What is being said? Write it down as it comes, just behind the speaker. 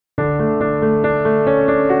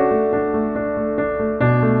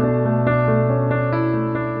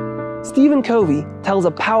Stephen Covey tells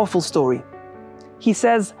a powerful story. He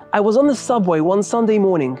says, "I was on the subway one Sunday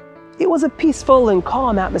morning. It was a peaceful and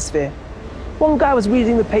calm atmosphere. One guy was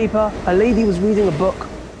reading the paper, a lady was reading a book,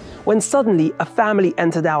 when suddenly a family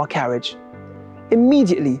entered our carriage.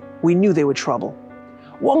 Immediately, we knew they were trouble.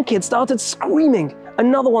 One kid started screaming,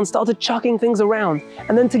 another one started chucking things around,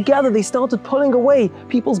 and then together they started pulling away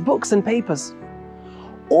people's books and papers.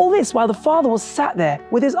 All this while the father was sat there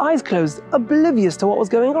with his eyes closed, oblivious to what was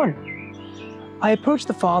going on. I approached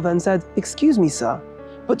the father and said, 'Excuse me, sir,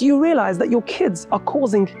 but do you realize that your kids are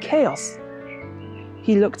causing chaos?'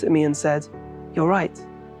 He looked at me and said, 'You're right.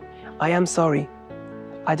 I am sorry.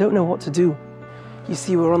 I don't know what to do. You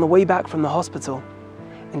see, we're on the way back from the hospital,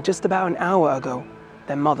 and just about an hour ago,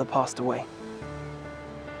 their mother passed away.'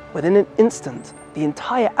 Within an instant, the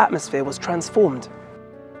entire atmosphere was transformed.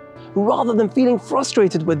 Rather than feeling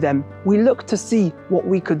frustrated with them, we looked to see what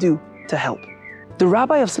we could do to help. The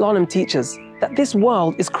Rabbi of Slonim teaches that this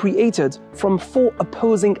world is created from 4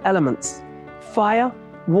 opposing elements: fire,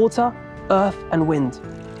 water, earth, and wind.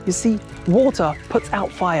 You see, water puts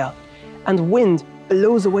out fire, and wind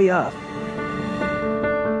blows away earth.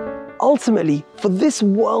 Ultimately, for this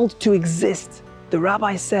world to exist, the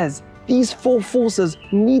Rabbi says these 4 forces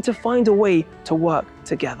need to find a way to work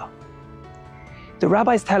together. The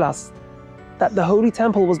rabbis tell us that the Holy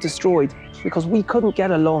Temple was destroyed because we couldn't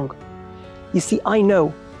get along. You see, I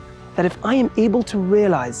know that if I am able to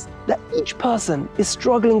realize that each person is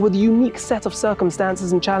struggling with a unique set of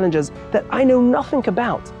circumstances and challenges that I know nothing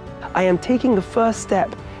about, I am taking the first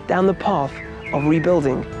step down the path of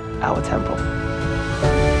rebuilding our temple.